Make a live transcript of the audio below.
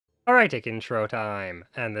Alright, intro time,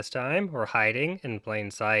 and this time we're hiding in plain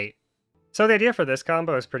sight. So the idea for this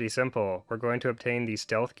combo is pretty simple. We're going to obtain the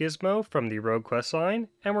Stealth Gizmo from the Rogue Questline,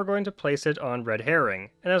 and we're going to place it on Red Herring,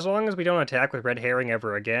 and as long as we don't attack with Red Herring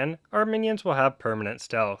ever again, our minions will have permanent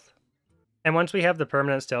stealth. And once we have the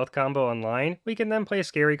permanent stealth combo online, we can then play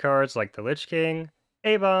scary cards like the Lich King,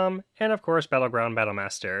 A-Bomb, and of course Battleground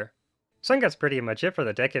Battlemaster. So I think that's pretty much it for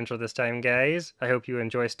the deck intro this time, guys. I hope you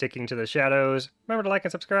enjoy sticking to the shadows. Remember to like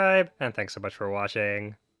and subscribe, and thanks so much for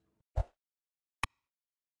watching.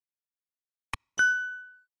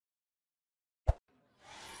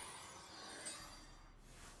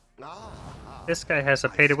 This guy has a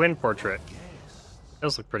pay-to-win portrait.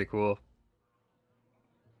 Those look pretty cool.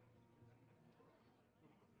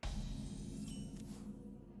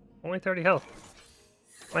 Only 30 health.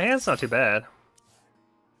 My hand's not too bad.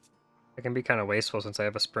 It can be kind of wasteful since I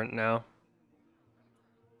have a sprint now.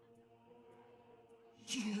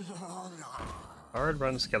 Hard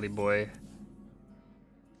run, Skelly boy.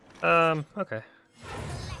 Okay.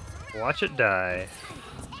 Watch it die.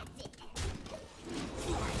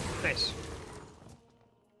 Nice.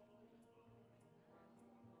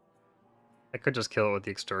 I could just kill it with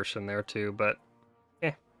the Extortion there too, but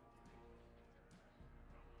eh.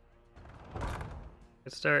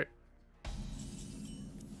 Good start.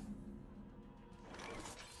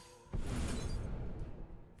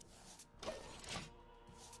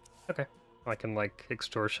 Okay. I can like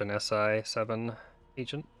Extortion SI 7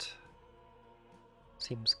 agent.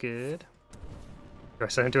 Seems good. Do I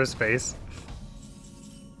send him to his face?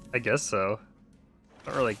 I guess so.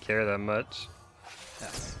 Don't really care that much.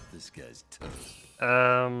 This guy's toast.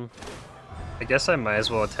 I guess I might as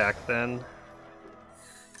well attack then.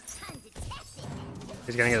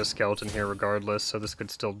 He's gonna get a skeleton here regardless, so this could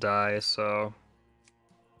still die, so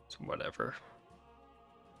it's whatever.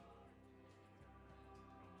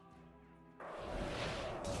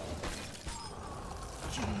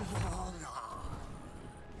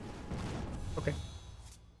 Okay.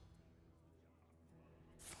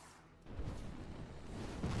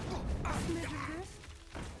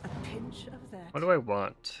 What do I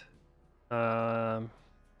want? I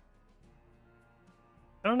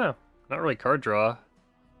don't know. Not really card draw.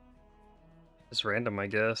 Just random, I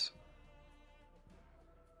guess.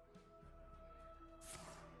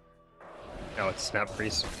 Oh, it's Snap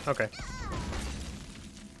Freeze. Okay.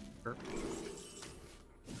 Sure.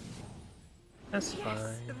 That's fine.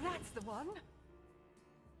 That's the one.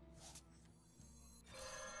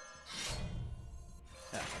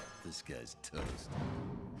 This guy's toast.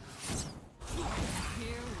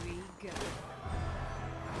 Here we go.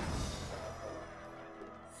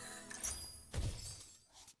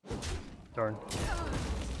 Darn.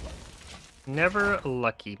 Never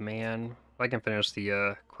lucky, man. I can finish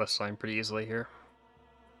the quest line pretty easily here.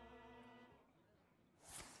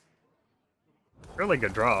 Really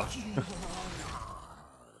good draw.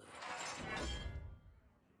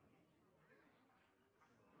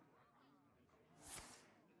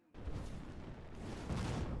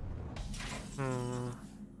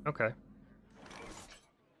 Okay.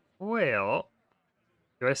 Well,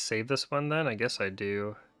 do I save this one then? I guess I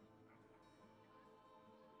do.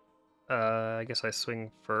 I guess I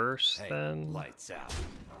swing first then. Lights out.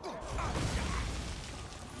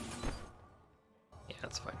 Yeah,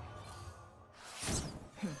 that's fine.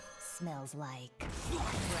 Smells like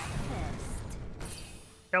breakfast.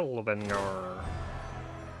 Kelvin.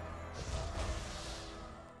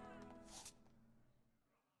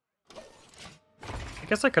 I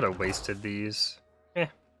guess I could have wasted these. Eh.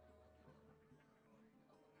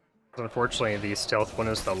 Unfortunately, the stealth one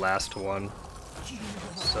is the last one.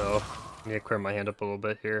 So, I need to clear my hand up a little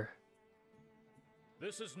bit here.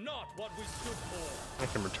 This is not what we stood for. I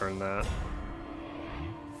can return that.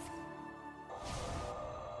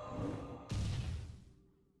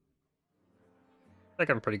 I think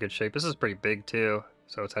I'm in pretty good shape. This is pretty big too,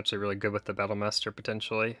 so it's actually really good with the Battlemaster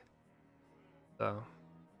potentially. So,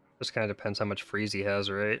 just kind of depends how much freeze he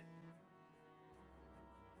has, right?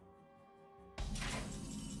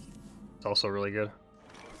 It's also really good.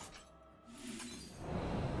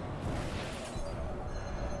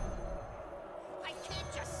 I can't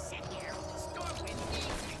just sit here. Storm with me.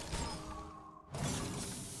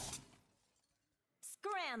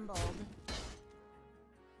 Scrambled.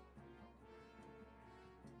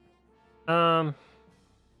 I'll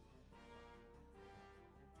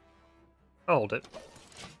hold it.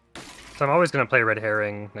 So I'm always going to play Red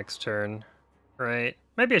Herring next turn, right?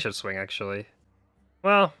 Maybe I should swing, actually.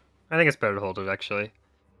 Well, I think it's better to hold it, actually.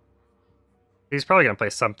 He's probably going to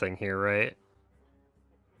play something here, right?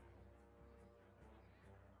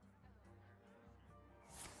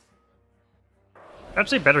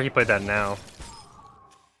 Actually, better he played that now.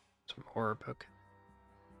 Some horror book.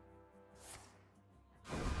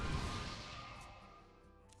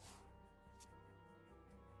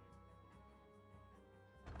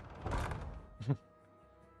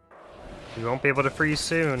 You won't be able to freeze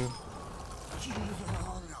soon.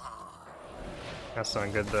 That's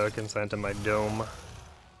not good though, can send to my dome.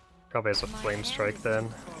 Probably has a flame strike then.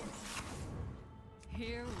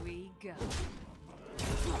 Here we go.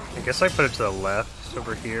 I guess I put it to the left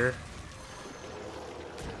over here.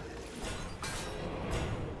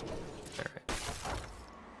 Alright.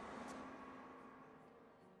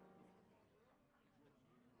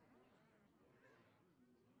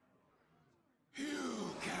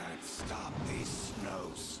 You can't stop this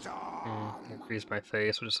snowstorm. Freeze my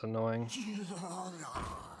face, which is annoying.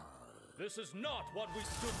 This is not what we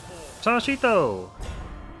stood for. Sanshito!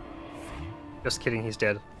 Just kidding, he's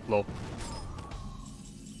dead. Lol.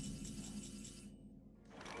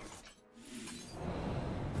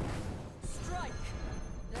 Strike,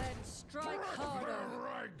 then strike harder.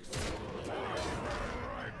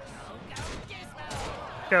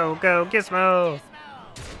 Go, go, Gizmo!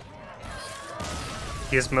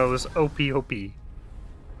 Gizmo's OP.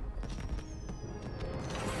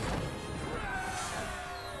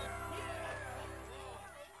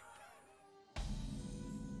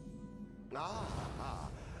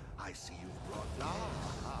 I see you brought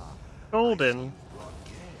Golden.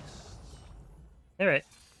 Alright.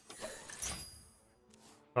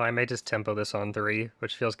 Well, I may just tempo this on 3,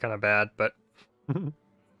 which feels kind of bad, but... The iron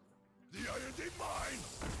mine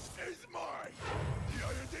is mine. The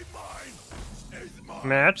iron mine is mine. I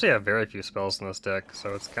mean, I actually have very few spells in this deck,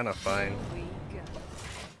 so it's kind of fine. We go.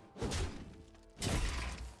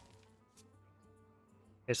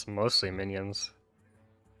 It's mostly minions.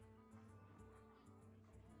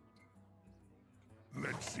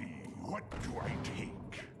 Let's see, what do I take?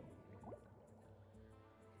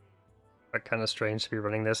 But kind of strange to be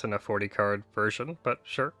running this in a 40-card version, but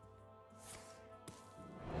sure.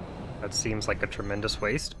 That seems like a tremendous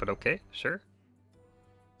waste, but okay, sure.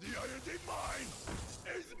 The iron mine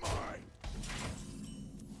is mine.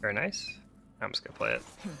 Very nice. I'm just gonna play it.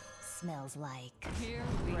 Smells like Here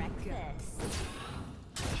we go. breakfast.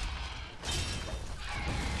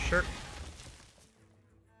 Sure.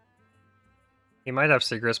 He might have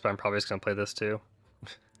Secrets, but I'm probably just gonna play this too.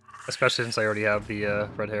 Especially since I already have the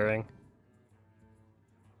red herring.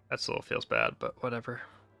 That still feels bad, but whatever.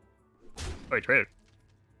 Oh, he traded.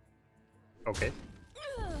 Okay.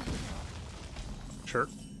 Sure.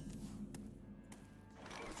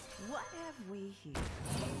 What have we here?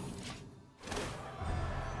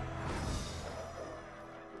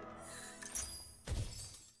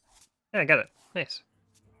 Yeah, I got it. Nice.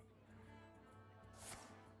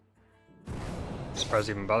 Surprised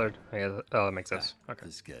he even bothered. Oh, that makes sense. Okay.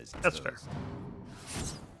 This guy's That's fair.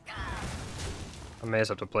 I may just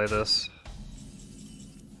have to play this.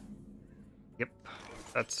 Yep.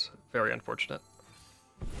 That's very unfortunate.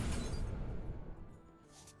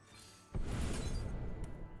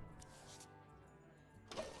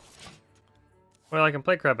 Well, I can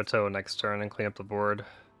play Crabatoe next turn and clean up the board.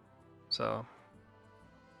 So...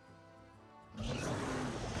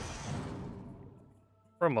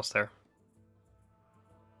 we're almost there.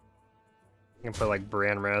 You can play like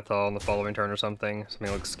Brann Marathon on the following turn or something. Something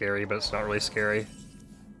that looks scary, but it's not really scary.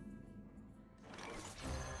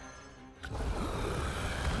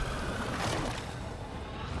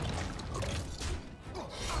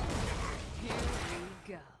 Here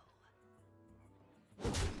we go.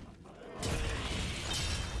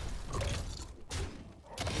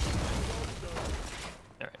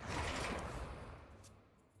 Alright.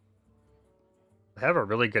 I have a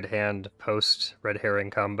really good hand post red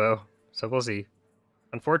herring combo, so we'll see.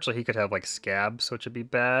 Unfortunately, he could have like scabs, which would be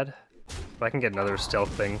bad. But I can get another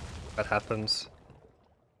stealth thing if that happens.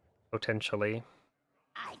 Potentially.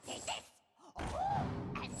 I take this.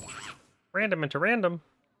 Random into random.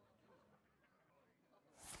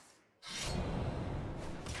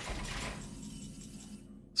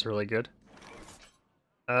 It's really good.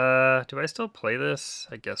 Do I still play this?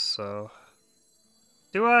 I guess so.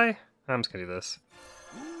 Do I? I'm just gonna do this.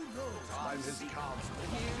 I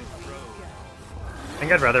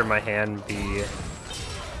think I'd rather my hand be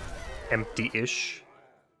empty-ish.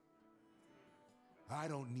 I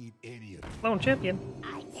don't need any of Lone champion.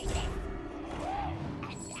 I take this.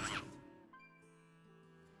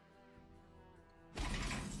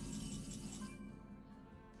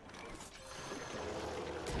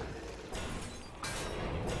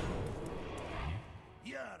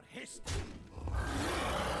 your history.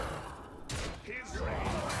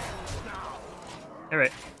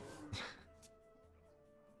 Alright.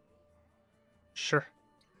 Sure.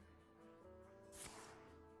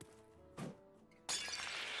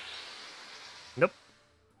 Nope.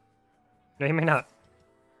 No, you may not.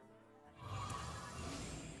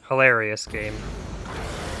 Hilarious game.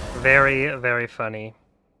 Very, very funny.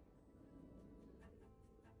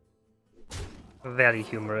 Very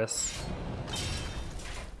humorous.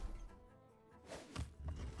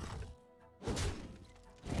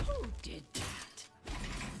 Who did that?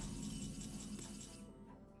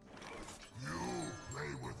 You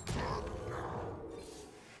play with Murk now.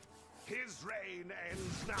 His reign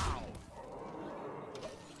ends now.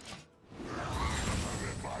 In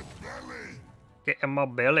my belly. Get in my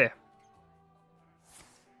belly.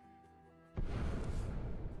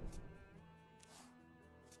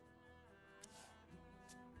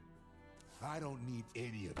 I don't need any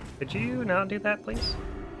of you. Could you not do that, please?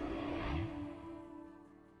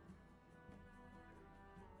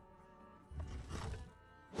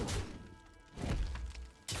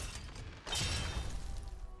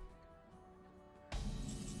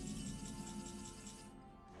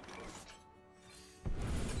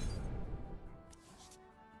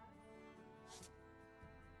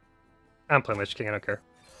 I'm playing Lich King, I don't care.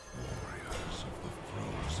 Warriors of the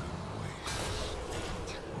frozen waste.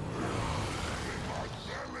 In my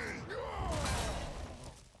belly.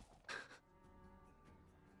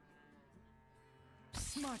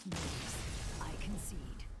 Smart moves. I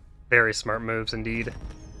concede. Very smart moves indeed.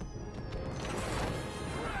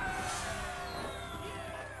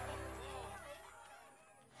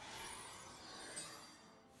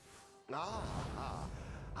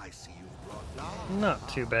 I see you've brought Not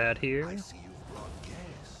too bad here. I see you've brought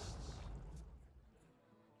guests.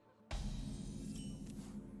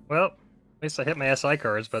 Well, at least I hit my SI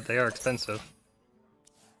cards, but they are expensive.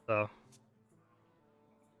 So,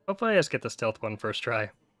 hopefully I just get the stealth one first try.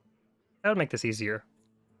 That would make this easier.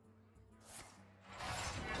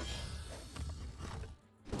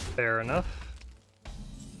 Fair enough.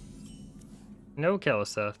 No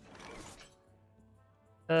Keleseth.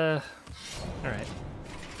 Alright.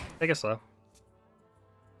 Take it slow.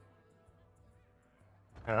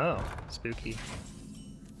 Oh, spooky.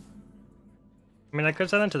 I mean, I could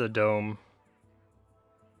send it to the dome.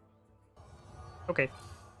 Okay,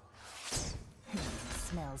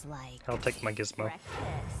 Smells like I'll take my Gizmo.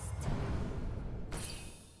 breakfast.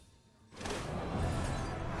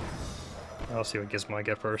 I'll see what Gizmo I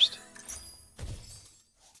get first.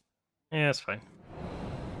 Yeah, it's fine.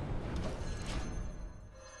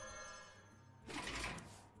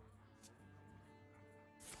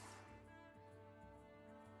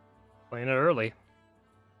 Playing it early.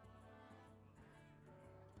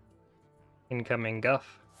 Incoming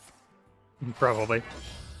guff. Probably.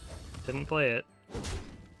 Didn't play it.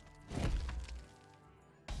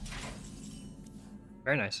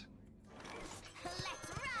 Very nice.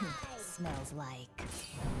 Smells like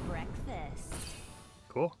breakfast.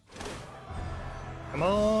 Cool. Come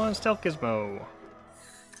on, Stealth Gizmo.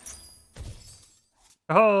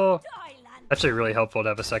 Oh! Actually really helpful to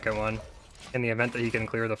have a second one. In the event that he can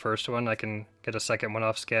clear the first one, I can get a second one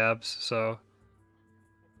off scabs, so...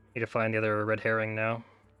 Need to find the other red herring now.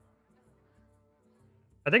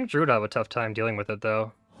 I think Druid will have a tough time dealing with it,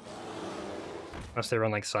 though. Unless they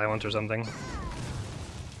run, like, Silence or something.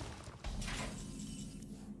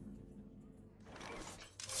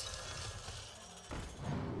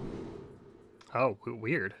 Oh,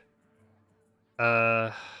 weird.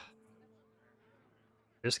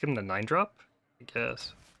 Just give him the 9-drop? I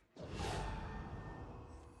guess.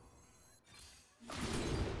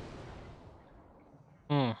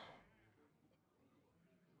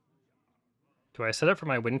 Do I set up for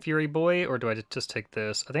my Wind Fury boy, or do I just take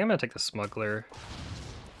this? I think I'm gonna take the Smuggler.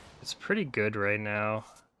 It's pretty good right now.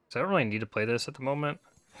 So I don't really need to play this at the moment.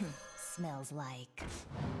 Smells like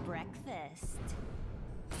breakfast.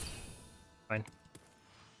 Fine.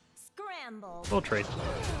 Scrambled. We'll trade.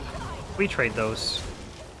 We trade those.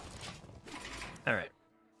 Alright.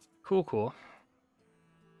 Cool, cool.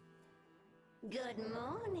 Good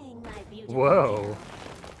morning, my beautiful. Whoa.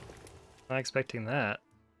 Not expecting that.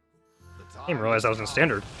 I didn't realize I was in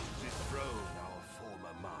standard. Dethrone our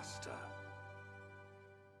former master.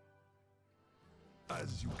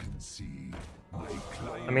 As you can see, my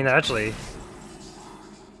client. I mean, actually,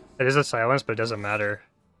 it is a silence, but it doesn't matter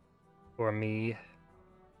for me.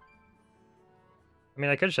 I mean,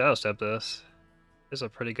 I could Shadowstep this. This is a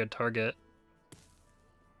pretty good target.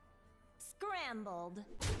 Scrambled.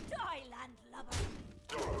 Island lover.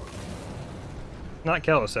 Not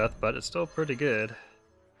Keleseth, but it's still pretty good.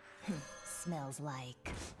 Smells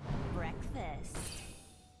like breakfast.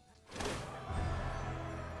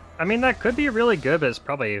 I mean, that could be really good, but it's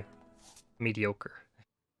probably mediocre.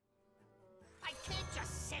 I can't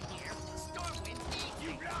just sit here. Stormwind needs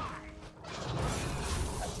you.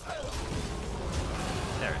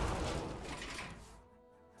 There.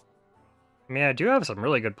 I mean, I do have some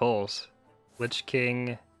really good pulls. Lich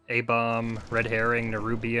King, A-Bomb, Red Herring,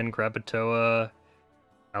 Nerubian, Krakatoa.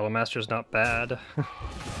 Alamaster's not bad.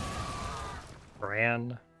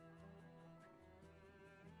 Brann.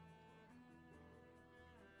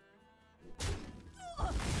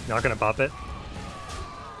 Not gonna pop it.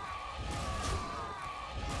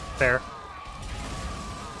 Fair.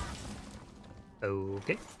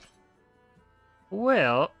 Okay.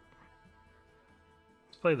 Well,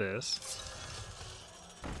 let's play this.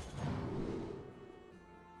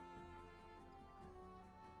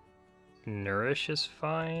 Nourish is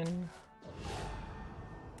fine.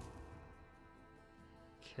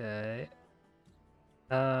 Okay.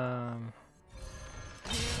 Here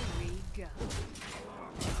we go.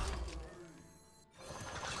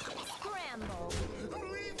 Scrambled.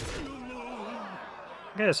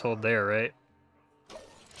 I guess hold there, right?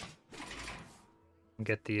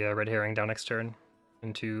 Get the red herring down next turn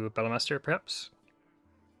into Battlemaster, perhaps.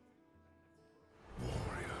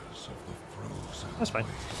 Warriors of the frozen That's fine.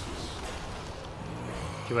 wastes.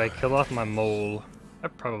 Do I kill off my mole? I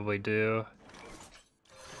probably do.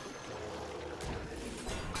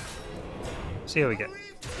 See how we get.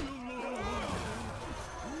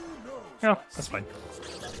 Oh, that's fine.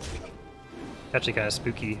 Actually kind of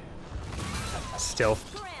spooky.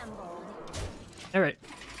 Stealth. Scrambled. Alright.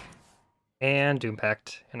 And Doom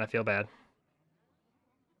Pact, and I feel bad.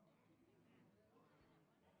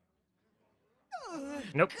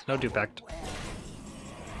 Nope, no Doom Pact.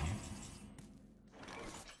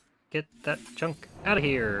 Get that junk out of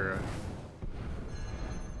here.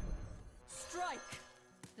 Strike!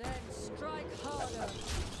 Then strike harder!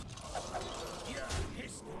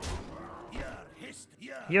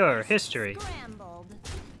 Your history. Scrambled.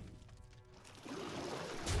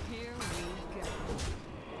 Here we go.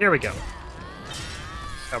 Here we go.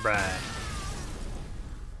 Alright.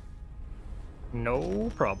 No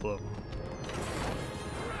problem.